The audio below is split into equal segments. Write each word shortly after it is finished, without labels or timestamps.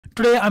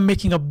Today I'm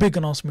making a big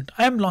announcement.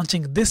 I am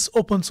launching this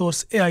open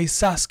source AI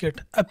SaaS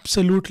kit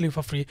absolutely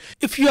for free.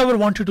 If you ever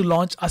wanted to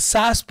launch a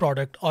SaaS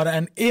product or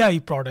an AI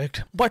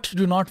product, but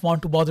do not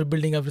want to bother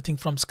building everything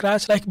from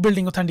scratch, like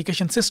building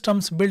authentication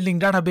systems, building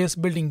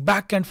database, building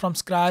backend from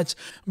scratch,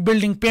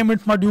 building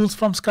payment modules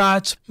from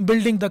scratch,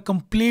 building the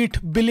complete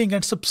billing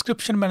and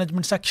subscription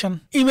management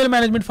section, email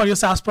management for your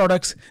SaaS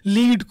products,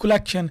 lead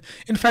collection.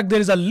 In fact, there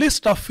is a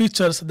list of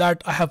features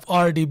that I have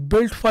already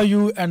built for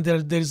you, and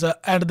there is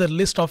another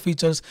list of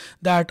features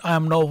that I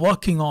am now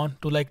working on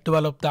to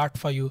develop that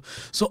for you.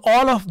 So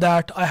all of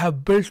that I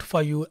have built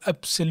for you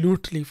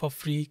absolutely for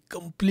free,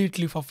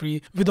 completely for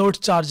free, without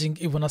charging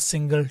even a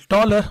single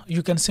dollar.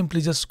 You can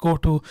simply just go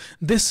to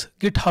this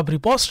GitHub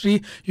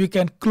repository. You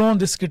can clone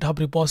this GitHub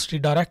repository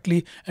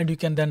directly, and you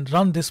can then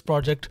run this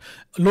project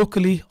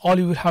locally. All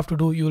you will have to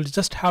do, you will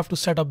just have to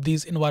set up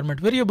these environment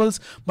variables,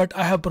 but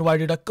I have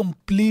provided a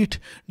complete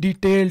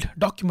detailed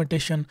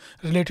documentation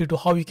related to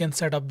how you can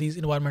set up these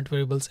environment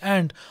variables,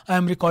 and I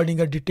am recording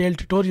a detailed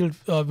tutorial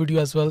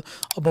video as well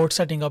about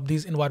setting up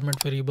these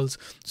environment variables.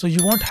 So you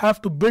won't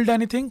have to build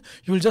anything.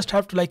 You will just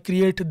have to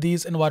create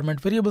these environment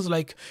variables,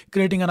 like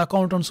creating an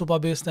account on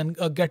Supabase, then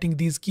getting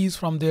these keys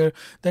from there,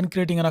 then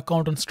creating an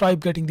account on Stripe,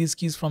 getting these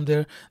keys from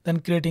there,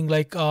 then creating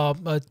an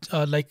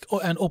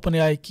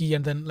OpenAI key,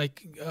 and then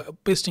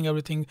pasting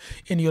everything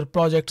in your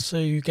project so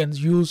you can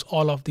use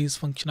all of these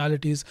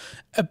functionalities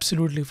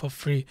absolutely for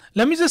free.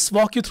 Let me just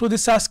walk you through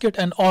this SaaS kit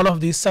and all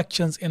of these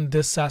sections in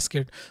this SaaS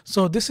kit.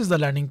 So this is the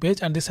landing page,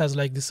 and this has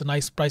this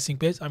nice pricing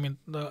page. I mean,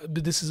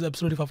 this is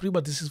absolutely for free,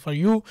 but this is for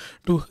you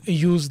to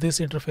use this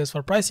interface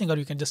for pricing, or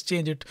you can just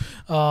change it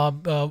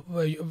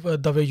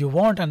the way you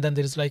want. And then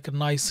there is a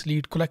nice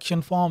lead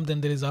collection form,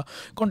 then there is a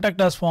contact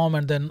us form,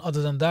 and then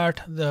other than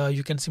that,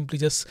 you can simply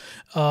just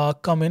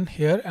come in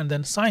here and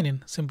then sign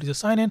in. Simply just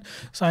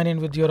sign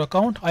in with your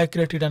account. I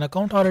created an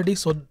account already,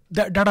 so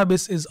that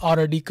database is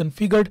already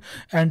configured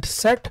and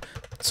set.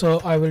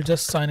 So I will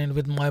just sign in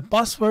with my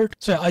password.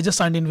 So I just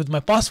signed in with my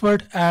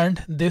password,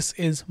 and this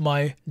is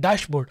my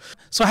dashboard.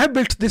 So I have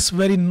built this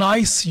very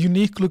nice,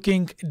 unique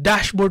looking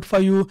dashboard for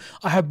you.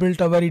 I have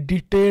built a very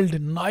detailed,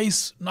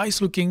 nice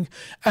looking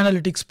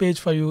analytics page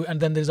for you, and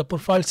then there's a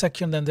profile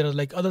section, then there are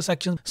other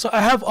sections. So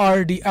I have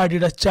already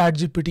added a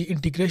ChatGPT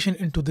integration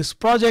into this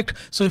project.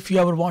 So if you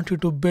ever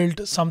wanted to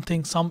build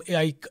something,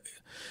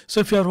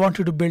 if you ever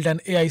wanted to build an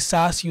AI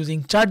SaaS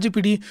using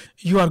ChatGPT,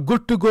 you are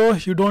good to go.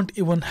 You don't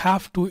even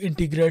have to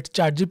integrate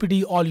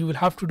ChatGPT. All you will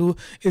have to do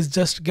is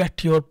just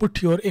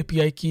put your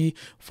API key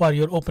for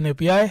your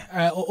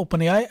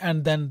OpenAI,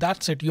 and then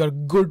that's it. You are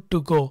good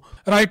to go.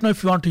 Right now,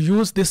 if you want to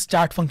use this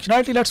chat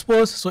functionality, let's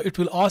suppose, so it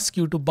will ask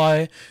you to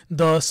buy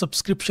the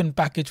subscription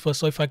package first.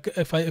 So if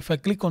I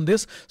click on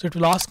this, so it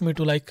will ask me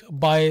to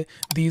buy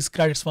these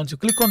credits. Once you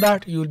click on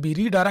that, you will be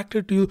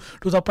redirected to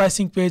the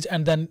pricing page,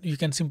 and then you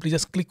can simply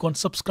just click on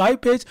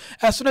subscribe page.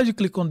 As soon as you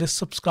click on this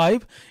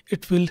subscribe,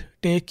 it will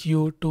take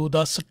you to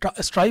the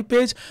Stripe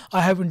page.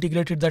 I have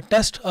integrated the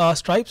test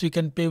Stripe, so you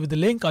can pay with the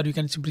link, or you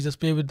can simply just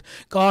pay with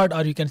card,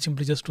 or you can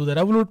simply just do the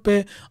Revolut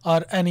Pay,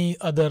 or any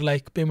other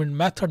payment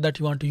method that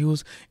you want to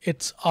use.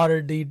 It's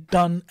already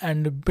done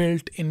and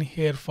built in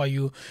here for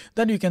you.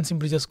 Then you can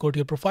simply just go to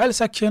your profile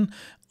section,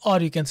 or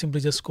you can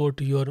simply just go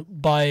to your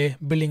buy,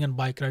 billing and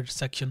buy credit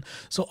section.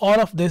 So all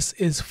of this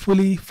is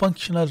fully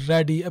functional,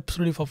 ready,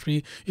 absolutely for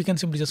free. You can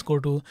simply just go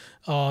to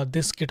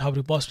this GitHub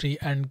repository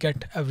and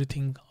get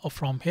everything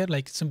from here.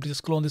 Simply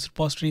just clone this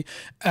repository,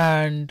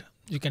 and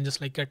you can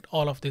just get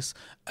all of this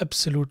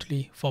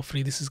absolutely for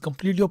free. This is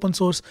completely open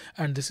source,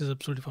 and this is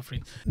absolutely for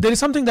free. There is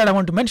something that I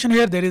want to mention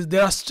here.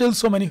 There are still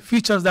so many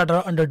features that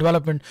are under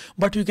development,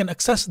 but you can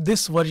access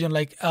this version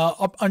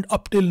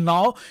up till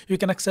now. You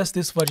can access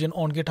this version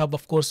on GitHub,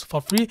 of course, for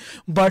free,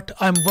 but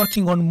I'm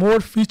working on more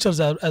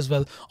features as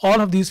well. All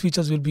of these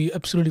features will be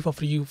absolutely for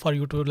free for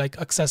you to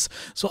access.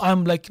 So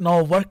I'm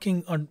now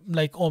working on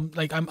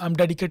I'm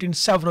dedicating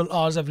several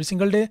hours every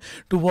single day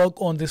to work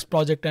on this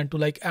project and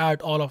to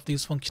add all of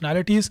these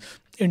functionalities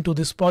into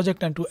this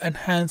project and to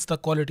enhance the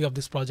quality of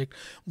this project.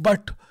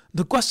 But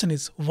the question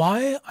is,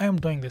 why I am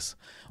doing this?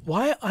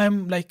 Why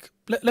I'm let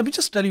me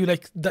just tell you,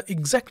 the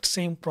exact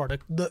same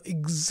product that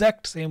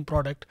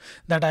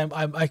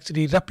I'm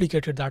actually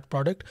replicated that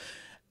product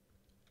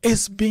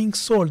is being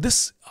sold.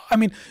 This, I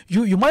mean,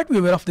 you might be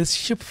aware of this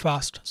ship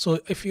fast. So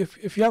if you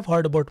have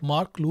heard about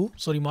Mark,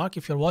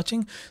 if you're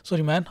watching,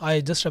 sorry man,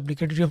 I just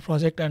replicated your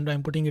project and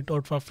I'm putting it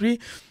out for free,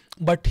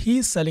 but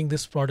he's selling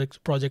this project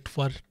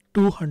for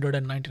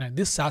 $299.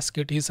 This SaaS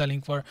kit he's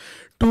selling for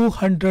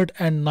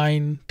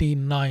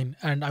 $299,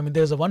 and I mean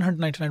there's a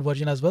 $199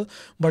 version as well,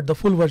 but the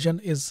full version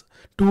is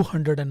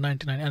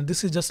 $299, and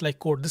this is just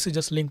code. This is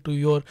just linked to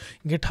your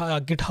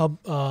GitHub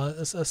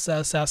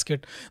SaaS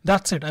kit.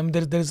 That's it. I mean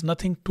there is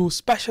nothing too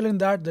special in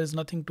that. There's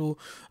nothing too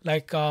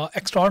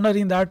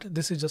extraordinary in that.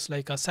 This is just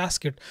a SaaS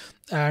kit,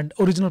 and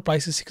original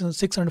price is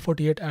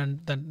 $648, and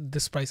then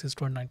this price is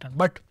 $299.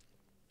 But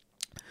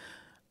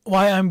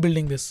why I'm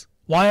building this?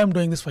 Why I'm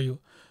doing this for you?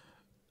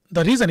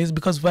 The reason is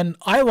because when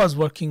I was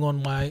working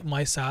on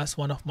my SaaS,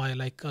 one of my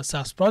like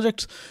SaaS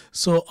projects,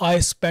 so I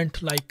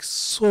spent like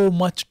so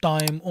much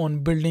time on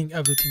building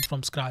everything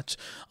from scratch.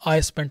 I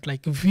spent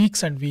like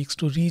weeks and weeks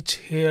to reach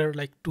here,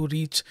 like to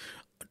reach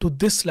to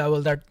this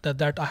level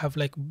that I have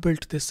like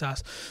built this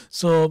SaaS.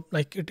 So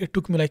like it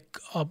took me like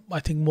I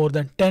think more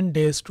than 10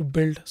 days to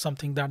build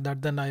something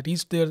that then I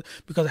reached there,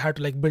 because I had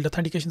to like build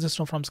authentication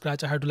system from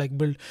scratch. I had to like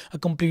build a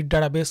complete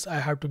database.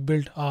 I had to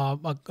build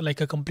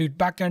like a complete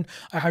backend.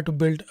 I had to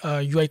build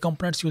UI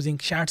components using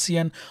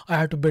Shatcn. I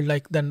had to build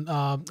like then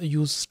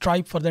use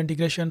Stripe for the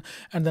integration,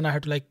 and then I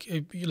had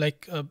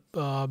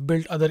to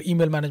build other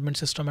email management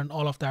system and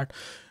all of that.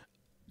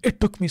 It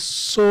took me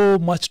so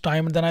much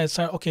time, and then I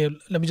said, okay,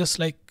 let me just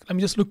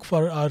look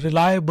for a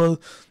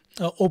reliable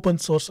open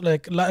source,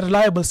 like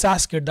reliable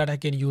SaaS kit that I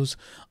can use.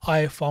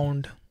 I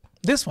found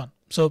this one,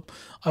 so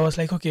I was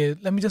like, okay,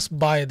 let me just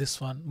buy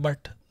this one,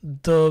 but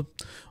the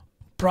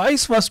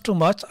price was too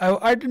much.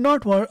 I did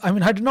not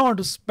want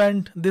to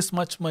spend this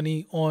much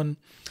money on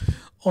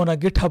a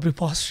GitHub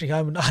repository.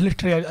 I mean,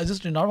 I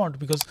just did not want to,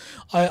 because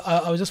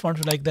I just want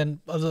to like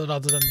then rather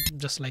than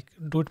just like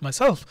do it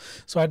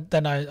myself. So I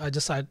did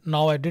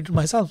it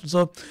myself.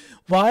 So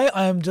why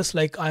I'm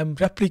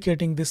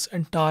replicating this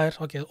entire,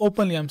 okay,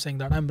 openly I'm saying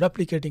that I'm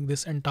replicating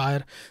this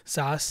entire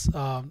SaaS,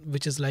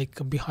 which is like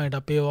behind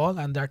a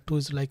paywall, and that too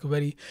is like a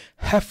very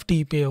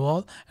hefty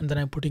paywall, and then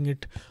I'm putting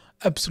it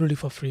absolutely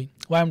for free.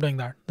 Why I'm doing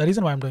that? The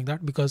reason why I'm doing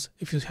that, because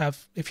if you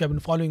have been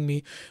following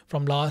me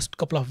from last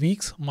couple of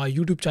weeks, my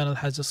YouTube channel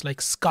has just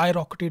like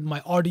skyrocketed. My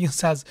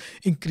audience has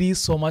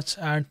increased so much,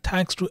 and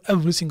thanks to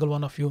every single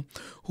one of you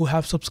who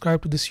have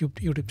subscribed to this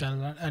YouTube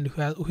channel and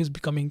who is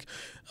becoming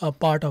a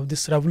part of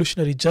this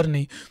revolutionary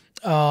journey.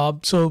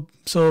 So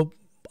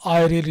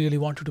I really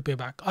wanted to pay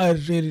back. I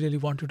really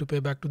wanted to pay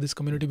back to this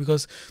community,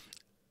 because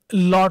a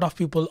lot of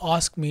people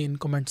ask me in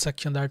comment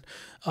section that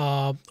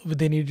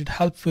they needed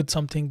help with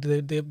something,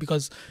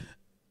 because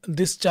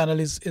this channel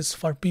is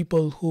for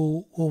people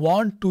who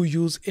want to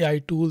use AI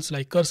tools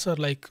like Cursor,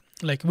 like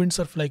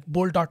Windsurf, like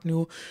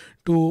Bolt.new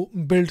to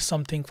build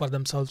something for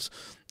themselves.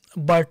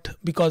 But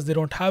because they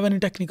don't have any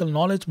technical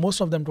knowledge, most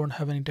of them don't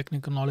have any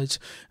technical knowledge,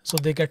 so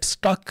they get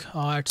stuck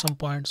at some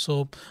point.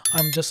 So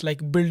I'm just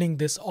like building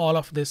all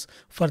of this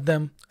for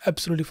them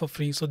absolutely for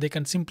free, so they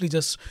can simply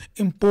just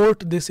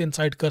import this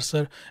inside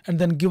Cursor and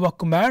then give a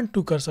command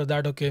to Cursor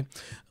that, okay,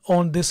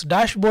 on this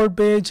dashboard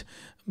page,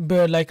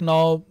 like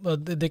now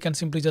they can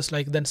simply just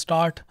like then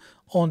start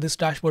on this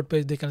dashboard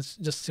page. They can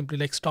just simply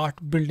like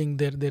start building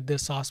their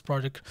SaaS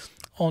project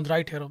on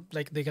right here.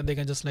 Like they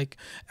can just like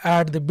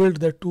they build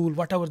their tool,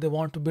 whatever they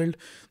want to build.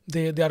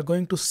 They are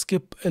going to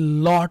skip a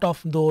lot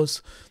of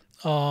those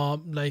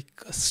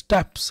like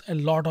steps, a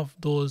lot of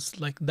those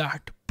like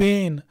that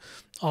pain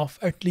of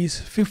at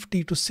least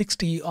 50 to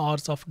 60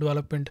 hours of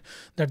development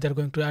that they're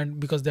going to,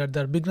 and because they're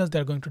beginners,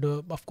 they're going to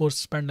do, of course,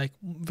 spend like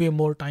way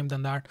more time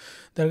than that.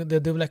 They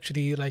will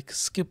actually like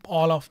skip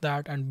all of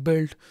that and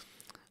build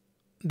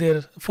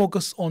their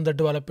focus on the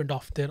development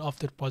of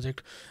their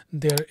project,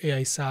 their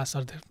AI SaaS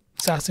or their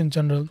SaaS in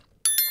general.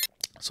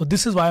 So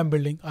this is why I'm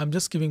building. I'm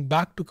just giving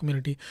back to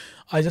community.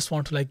 I just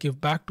want to like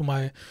give back to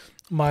my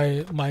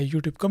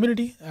YouTube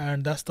community,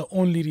 and that's the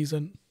only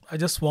reason. I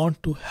just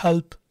want to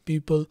help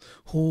people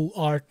who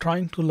are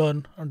trying to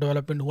learn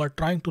development, who are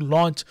trying to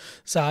launch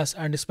SaaS,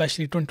 and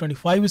especially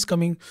 2025 is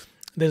coming.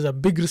 There's a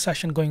big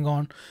recession going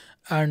on,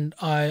 and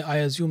I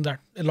assume that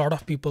a lot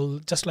of people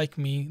just like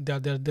me,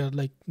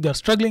 they're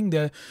struggling.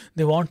 They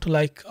want to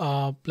like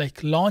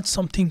launch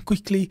something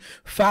quickly,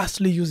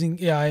 fastly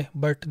using AI,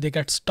 but they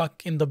get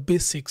stuck in the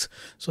basics,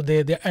 so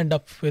they end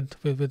up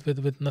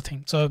with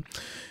nothing.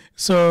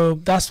 So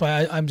that's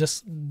why I'm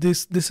just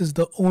this is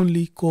the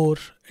only core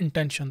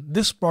intention.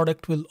 This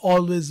product will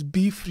always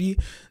be free.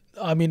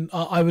 I mean,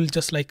 I will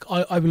just like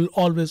I will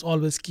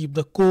always keep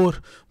the core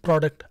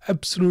product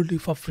absolutely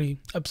for free.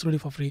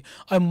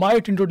 I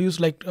might introduce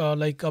like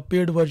a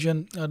paid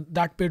version.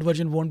 That paid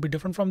version won't be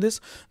different from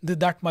this.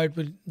 That might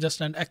be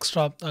just an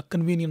extra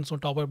convenience on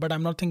top of it. But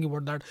I'm not thinking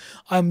about that.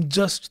 I'm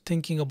just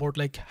thinking about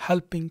like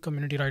helping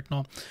community right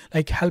now,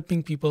 like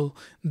helping people.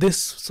 The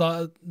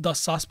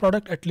SaaS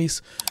product, at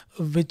least,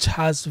 which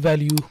has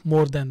value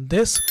more than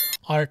this,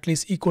 or at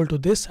least equal to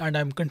this, and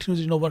I'm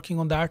continuously working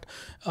on that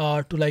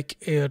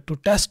to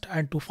test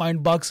and to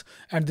find bugs.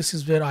 And this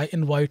is where I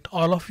invite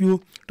all of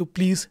you to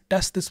please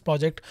test this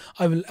project.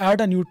 I will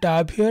add a new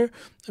tab here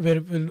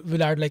where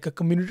we'll add like a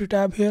community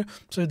tab here,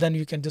 so then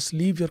you can just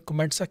leave your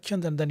comment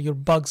section and then your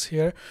bugs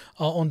here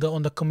on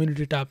the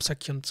community tab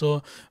section.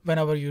 So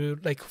whenever you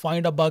like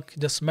find a bug,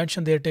 just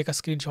mention there, take a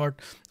screenshot,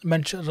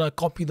 mention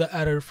copy the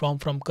error from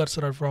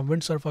Cursor or from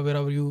Windsurf or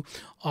wherever you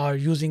are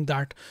using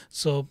that.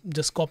 So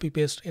just copy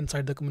paste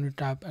inside the community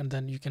tab, and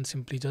then you can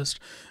simply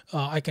just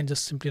I can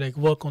just simply like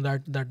work on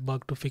that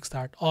bug to fix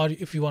that. Or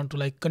if you want to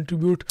like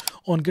contribute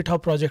on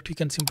GitHub project, you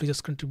can simply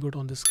just contribute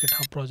on this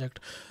GitHub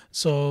project.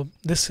 So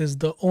this is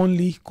the the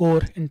only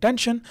core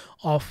intention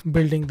of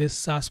building this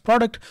SaaS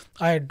product.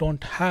 I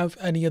don't have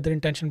any other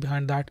intention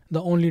behind that.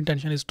 The only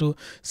intention is to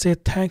say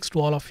thanks to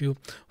all of you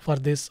for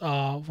this,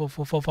 for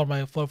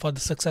the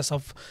success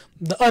of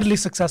the early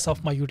success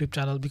of my YouTube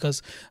channel,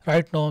 because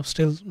right now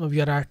still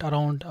we are at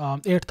around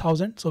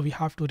 8,000, so we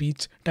have to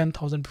reach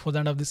 10,000 before the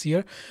end of this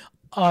year.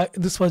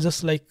 This was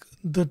just like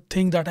the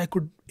thing that I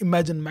could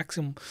imagine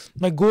maximum.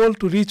 My goal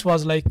to reach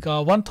was like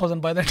 1,000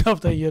 by the end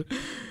of the year.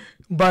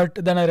 But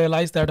then I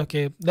realized that,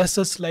 okay, that's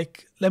just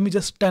like, let me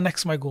just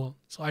 10x my goal.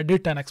 So I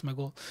did 10x my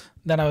goal.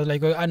 Then I was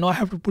like, I know I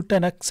have to put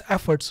 10x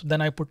efforts.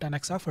 Then I put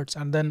 10x efforts.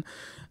 And then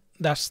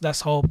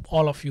that's how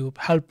all of you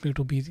helped me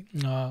to be,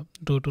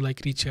 to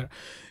like reach here.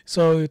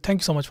 So thank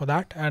you so much for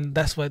that. And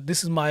that's why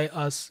this is my,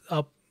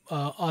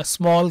 a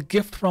small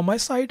gift from my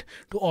side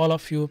to all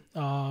of you.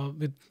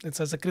 It's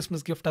as a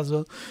Christmas gift as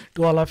well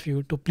to all of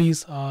you, to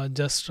please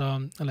just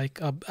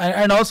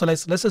and also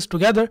let's just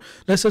together,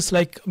 let's just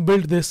like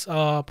build this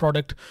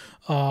product,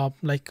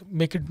 like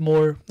make it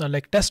more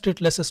like test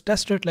it. Let's just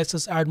test it. Let's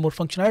just add more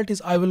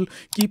functionalities. I will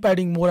keep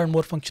adding more and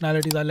more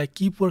functionalities. I like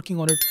keep working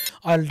on it.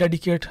 I'll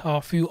dedicate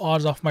a few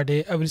hours of my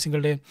day every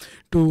single day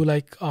to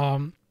like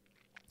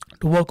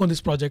to work on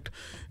this project.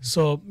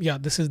 So yeah,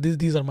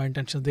 these are my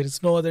intentions. There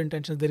is no other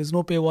intentions. There is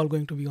no paywall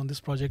going to be on this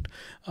project,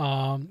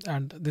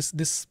 and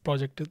this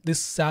project, this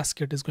SaaS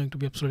kit is going to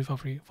be absolutely for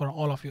free for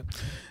all of you.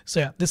 So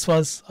yeah, this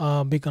was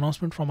a big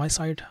announcement from my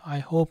side. I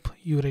hope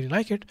you really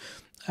like it,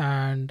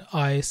 and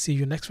I see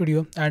you next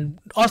video. And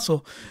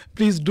also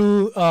please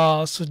do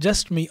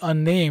suggest me a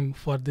name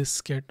for this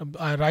kit.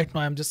 Right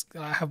now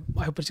I have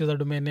purchased a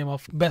domain name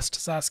of best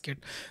SaaS kit.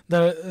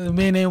 The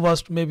main name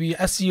was maybe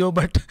SEO,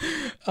 but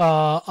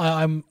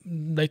I'm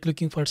like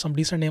looking for some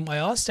decent name. I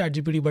asked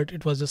ChatGPT, but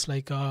it was just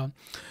like a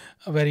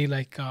very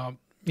like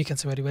we can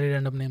say very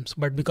random names.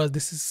 But because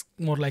this is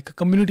more like a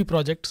community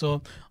project,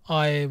 so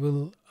I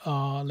will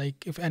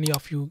like if any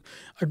of you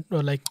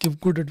like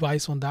give good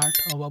advice on that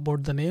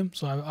about the name,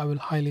 so I will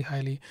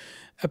highly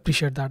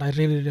appreciate that. I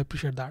really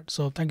appreciate that.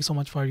 So thank you so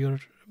much for your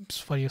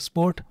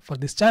support for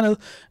this channel,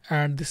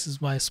 and this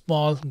is my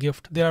small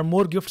gift. There are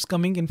more gifts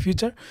coming in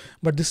future,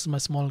 but this is my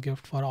small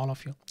gift for all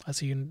of you. I'll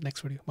see you in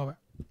next video. Bye bye.